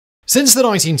Since the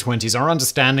 1920s, our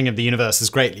understanding of the universe has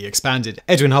greatly expanded.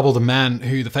 Edwin Hubble, the man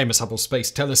who the famous Hubble Space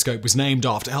Telescope was named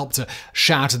after, helped to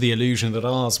shatter the illusion that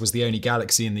ours was the only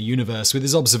galaxy in the universe with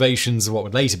his observations of what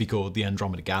would later be called the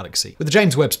Andromeda Galaxy. With the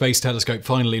James Webb Space Telescope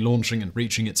finally launching and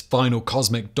reaching its final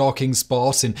cosmic docking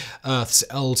spot in Earth's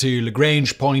L2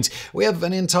 Lagrange point, we have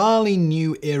an entirely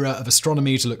new era of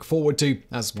astronomy to look forward to,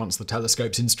 as once the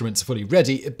telescope's instruments are fully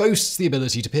ready, it boasts the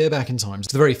ability to peer back in time to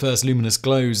the very first luminous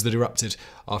glows that erupted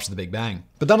after the Big Bang.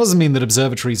 But that doesn't mean that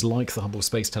observatories like the Hubble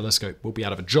Space Telescope will be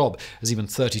out of a job, as even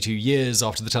 32 years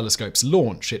after the telescope's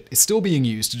launch, it is still being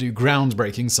used to do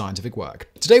groundbreaking scientific work.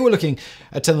 Today we're looking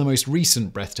at 10 of the most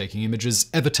recent breathtaking images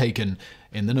ever taken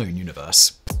in the known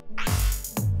universe.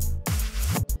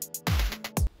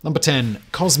 Number 10.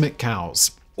 Cosmic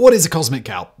cows. What is a cosmic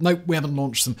cow? No, we haven't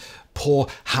launched some poor,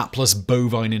 hapless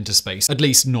bovine into space, at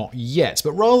least not yet,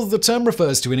 but rather the term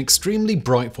refers to an extremely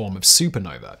bright form of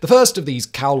supernova. The first of these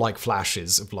cow-like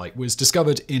flashes of light was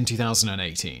discovered in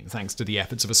 2018, thanks to the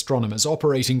efforts of astronomers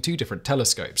operating two different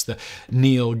telescopes, the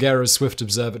Neil Gehrer Swift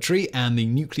Observatory and the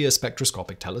Nuclear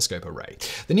Spectroscopic Telescope Array.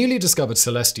 The newly discovered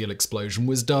celestial explosion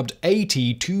was dubbed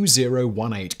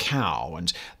AT2018 Cow,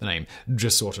 and the name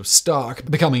just sort of stuck,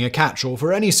 becoming a catch-all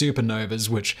for any supernovas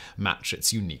which match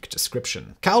its unique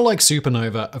description. Cow-like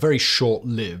supernova are very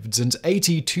short-lived, and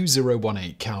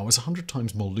AT2018 Cow is 100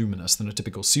 times more luminous than a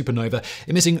typical supernova,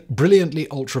 emitting brilliantly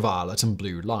ultraviolet and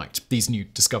blue light. These new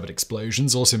discovered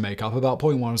explosions also make up about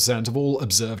 0.1% of all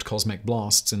observed cosmic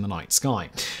blasts in the night sky.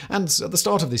 And at the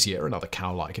start of this year, another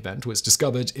cow-like event was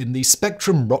discovered in the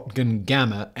Spectrum-Röntgen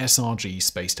Gamma SRG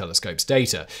Space Telescope's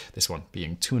data, this one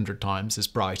being 200 times as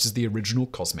bright as the original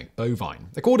cosmic bovine.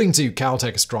 According to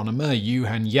Caltech astronomer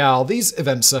Yuhan Yao, these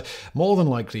events are more than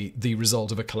likely the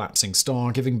result of a collapsing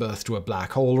star giving birth to a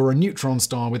black hole or a neutron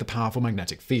star with a powerful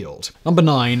magnetic field. Number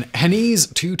 9.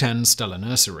 Hennis 210 Stellar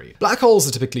Nursery. Black holes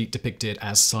are typically depicted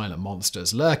as silent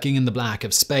monsters, lurking in the black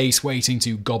of space, waiting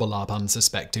to gobble up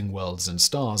unsuspecting worlds and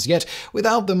stars. Yet,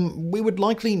 without them, we would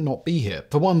likely not be here.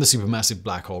 For one, the supermassive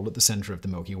black hole at the center of the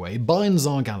Milky Way binds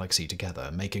our galaxy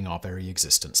together, making our very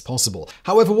existence possible.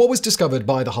 However, what was discovered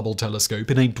by the Hubble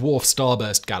telescope in a dwarf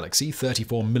starburst galaxy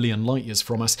 34 million light-years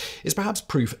from us is perhaps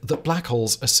proof that black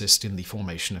holes assist in the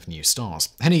formation of new stars.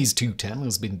 Hennis 210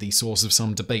 has been the source of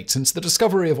some debate since the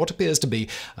discovery of what appears to be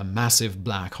a massive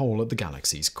black hole at the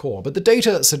galaxy's core, but the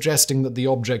data suggesting that the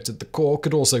object at the core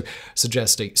could also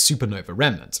suggest a supernova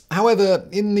remnant. However,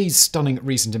 in these stunning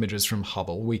recent images from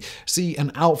Hubble, we see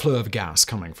an outflow of gas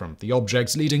coming from the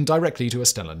object, leading directly to a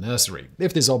stellar nursery.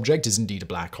 If this object is indeed a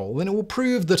black hole, then it will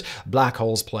prove that black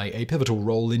holes play a pivotal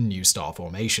role in new star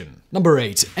formation. Number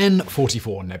 8.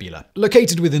 N44 Nebula.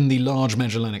 Located within the Large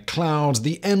Magellanic Cloud,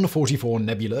 the N44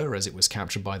 Nebula, as it was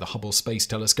captured by the Hubble Space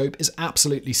Telescope, is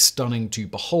absolutely stunning to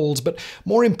behold, but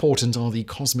more important are the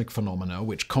cosmic phenomena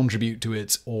which contribute to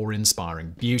its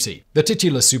awe-inspiring beauty. The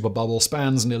titular superbubble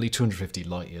spans nearly 250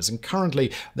 light-years, and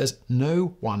currently there's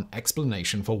no one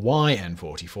explanation for why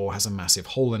N44 has a massive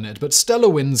hole in it, but stellar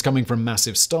winds coming from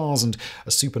massive stars and a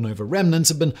supernova remnant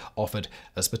have been offered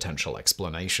as potential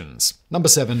explanations. Number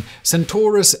 7.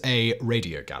 Centaurus A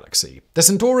Radio Galaxy. The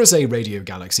Centaurus A Radio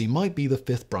Galaxy might be the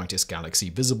 5th brightest galaxy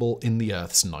visible in the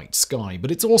Earth's night sky,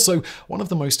 but it's also one of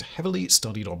the most heavily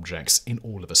studied objects in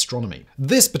all of astronomy.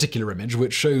 This particular image,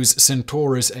 which shows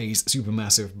Centaurus A's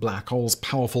supermassive black hole's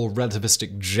powerful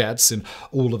relativistic jets in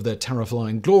all of their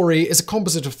terrifying glory, is a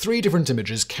composite of 3 different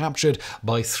images captured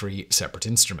by 3 separate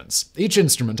instruments. Each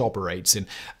instrument operates in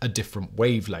a different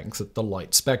wavelength at the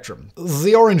light spectrum.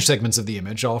 The orange segments of the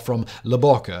image are from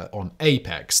Lubbock on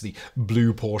Apex, the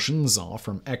blue portions are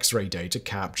from X-ray data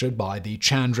captured by the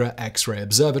Chandra X-ray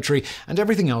Observatory, and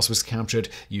everything else was captured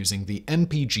using the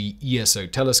MPG ESO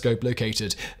telescope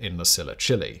located in La Silla,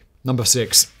 Chile. Number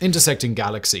 6. Intersecting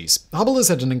Galaxies. Hubble has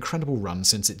had an incredible run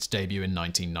since its debut in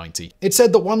 1990. It's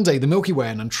said that one day the Milky Way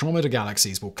and Andromeda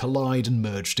galaxies will collide and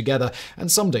merge together,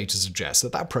 and some data suggests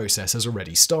that that process has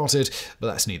already started, but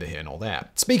that's neither here nor there.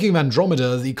 Speaking of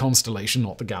Andromeda, the constellation,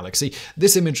 not the galaxy,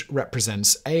 this image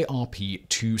represents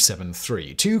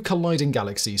ARP-273, 2 colliding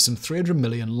galaxies some 300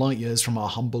 million light-years from our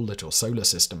humble little solar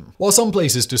system. While some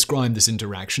places describe this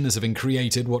interaction as having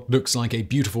created what looks like a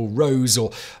beautiful rose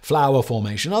or flower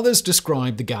formation, others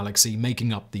describe the galaxy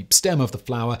making up the stem of the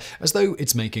flower as though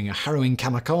it's making a harrowing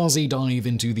kamikaze dive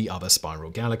into the other spiral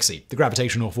galaxy. The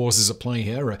gravitational forces at play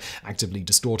here are actively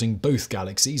distorting both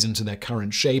galaxies into their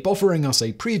current shape, offering us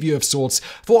a preview of sorts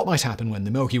for what might happen when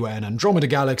the Milky Way and Andromeda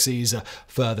galaxies are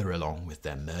further along with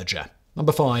their merger.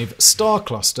 Number 5. Star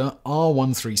Cluster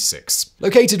R136.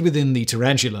 Located within the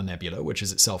Tarantula Nebula, which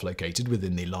is itself located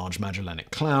within the Large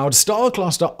Magellanic Cloud, Star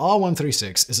Cluster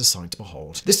R136 is a sight to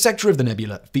behold. This sector of the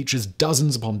nebula features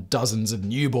dozens upon dozens of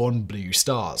newborn blue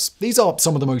stars. These are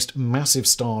some of the most massive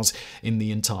stars in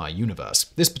the entire universe.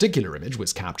 This particular image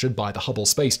was captured by the Hubble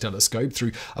Space Telescope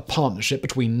through a partnership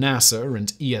between NASA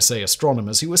and ESA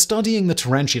astronomers who were studying the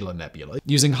Tarantula Nebula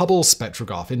using Hubble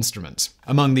spectrograph instruments.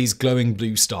 Among these glowing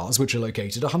blue stars, which are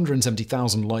located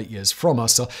 170,000 light-years from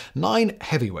us, are 9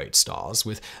 heavyweight stars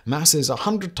with masses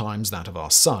 100 times that of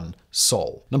our Sun,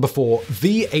 Sol. Number 4.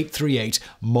 V838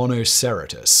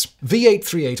 Monoceratus.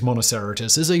 V838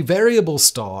 Monoceratus is a variable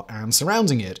star, and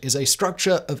surrounding it is a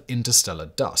structure of interstellar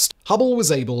dust. Hubble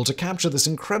was able to capture this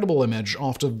incredible image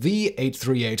after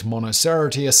V838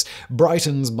 Monoceratus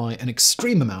brightens by an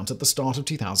extreme amount at the start of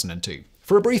 2002.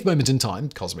 For a brief moment in time,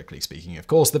 cosmically speaking of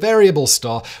course, the variable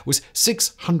star was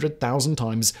 600,000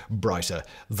 times brighter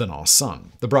than our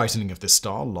Sun. The brightening of this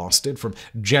star lasted from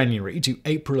January to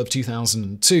April of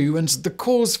 2002, and the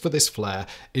cause for this flare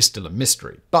is still a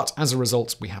mystery. But as a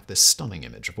result, we have this stunning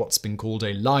image of what's been called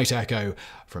a light echo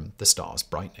from the star's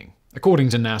brightening. According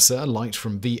to NASA, light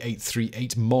from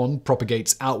V838 Mon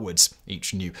propagates outwards.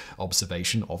 Each new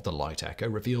observation of the light echo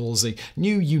reveals a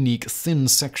new, unique, thin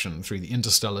section through the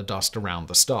interstellar dust around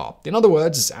the star. In other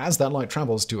words, as that light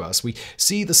travels to us, we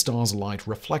see the star's light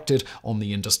reflected on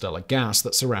the interstellar gas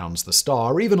that surrounds the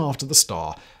star, even after the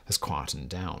star has quietened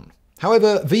down.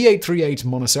 However, V838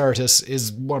 Monoceratus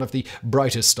is one of the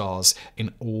brightest stars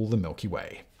in all the Milky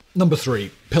Way. Number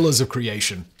 3. Pillars of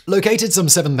Creation. Located some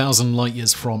 7,000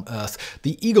 light-years from Earth,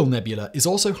 the Eagle Nebula is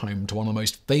also home to one of the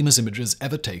most famous images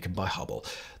ever taken by Hubble,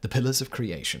 the Pillars of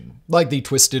Creation. Like the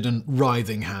twisted and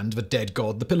writhing hand of a dead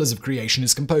god, the Pillars of Creation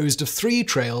is composed of 3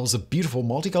 trails of beautiful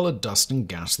multicolored dust and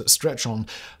gas that stretch on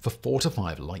for 4 to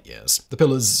 5 light-years. The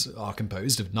pillars are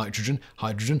composed of nitrogen,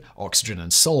 hydrogen, oxygen,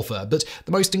 and sulfur, but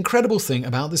the most incredible thing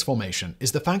about this formation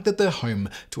is the fact that they're home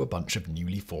to a bunch of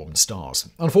newly formed stars.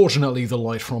 Unfortunately, the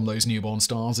light from those newborn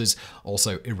stars is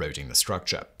also eroding the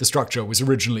structure. The structure was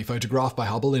originally photographed by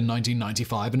Hubble in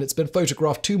 1995, and it's been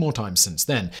photographed 2 more times since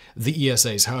then. The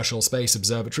ESA's Herschel Space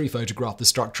Observatory photographed the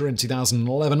structure in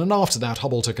 2011, and after that,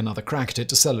 Hubble took another crack at it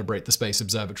to celebrate the Space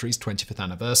Observatory's 25th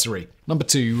anniversary. Number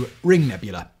 2. Ring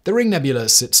Nebula. The Ring Nebula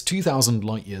sits 2,000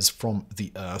 light-years from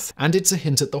the Earth, and it's a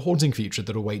hint at the haunting future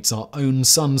that awaits our own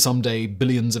Sun someday,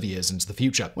 billions of years into the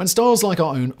future. When stars like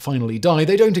our own finally die,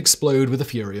 they don't explode with the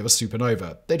fury of a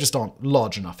supernova. They just aren't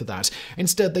large enough for that.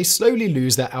 Instead, they slowly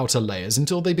lose their outer layers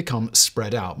until they become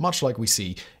spread out, much like we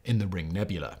see in the Ring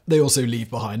Nebula. They also leave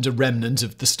behind a remnant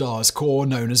of the star's core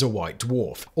known as a white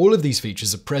dwarf. All of these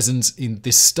features are present in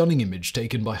this stunning image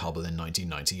taken by Hubble in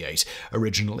 1998.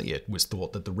 Originally, it was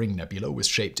thought that the Ring Nebula was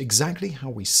shaped exactly how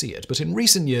we see it, but in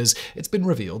recent years, it's been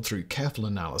revealed through careful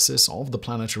analysis of the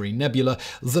planetary nebula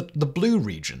that the blue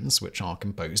regions, which are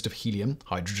composed of helium,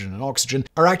 hydrogen, and oxygen,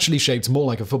 are actually shaped more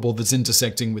like a football that's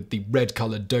intersecting with the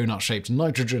red-colored donut-shaped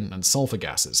nitrogen and sulfur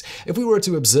gases. If we were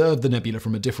to observe the nebula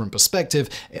from a different perspective,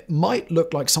 it might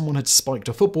look like someone had spiked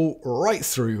a football right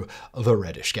through the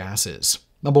reddish gases.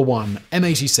 Number 1.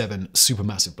 M87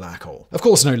 Supermassive Black Hole. Of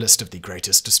course, no list of the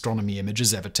greatest astronomy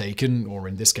images ever taken, or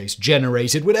in this case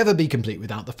generated, would ever be complete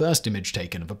without the first image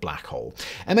taken of a black hole.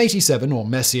 M87, or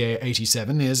Messier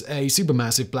 87, is a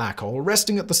supermassive black hole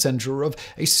resting at the center of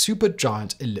a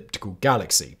supergiant elliptical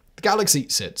galaxy. The galaxy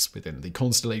sits within the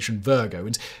constellation Virgo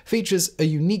and features a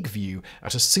unique view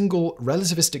at a single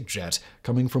relativistic jet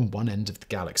coming from one end of the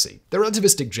galaxy. The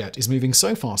relativistic jet is moving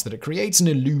so fast that it creates an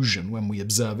illusion when we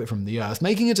observe it from the Earth,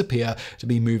 making it appear to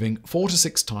be moving 4 to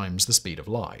 6 times the speed of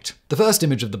light. The first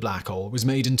image of the black hole was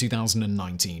made in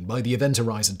 2019 by the Event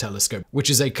Horizon Telescope, which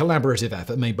is a collaborative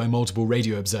effort made by multiple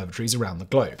radio observatories around the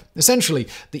globe. Essentially,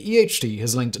 the EHT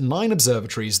has linked 9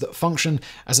 observatories that function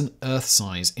as an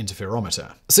Earth-size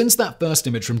interferometer. Since that first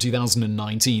image from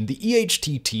 2019, the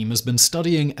EHT team has been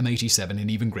studying M87 in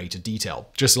even greater detail.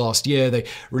 Just last year, they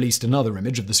released another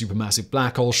image of the supermassive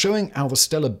black hole showing how the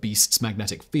stellar beast's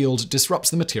magnetic field disrupts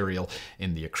the material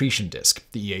in the accretion disk.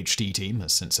 The EHT team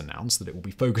has since announced that it will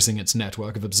be focusing its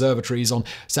network of observatories on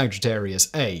Sagittarius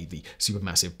A, the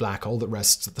supermassive black hole that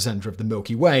rests at the center of the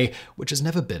Milky Way, which has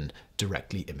never been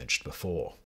directly imaged before.